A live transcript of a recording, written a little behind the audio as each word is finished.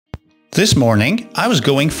This morning, I was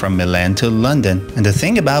going from Milan to London, and the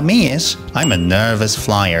thing about me is, I'm a nervous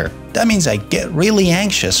flyer. That means I get really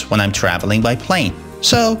anxious when I'm traveling by plane.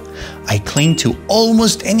 So, I cling to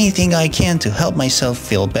almost anything I can to help myself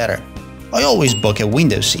feel better. I always book a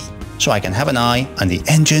window seat, so I can have an eye on the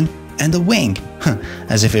engine and the wing,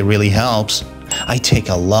 as if it really helps. I take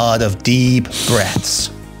a lot of deep breaths.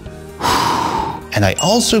 And I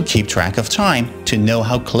also keep track of time to know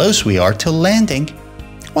how close we are to landing.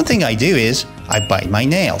 One thing I do is, I bite my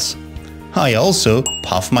nails. I also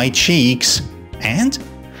puff my cheeks. And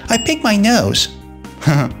I pick my nose.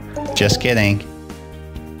 Just kidding.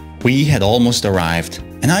 We had almost arrived,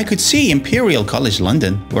 and I could see Imperial College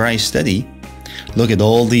London, where I study. Look at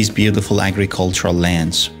all these beautiful agricultural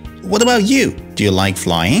lands. What about you? Do you like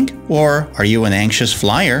flying? Or are you an anxious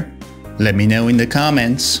flyer? Let me know in the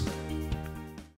comments.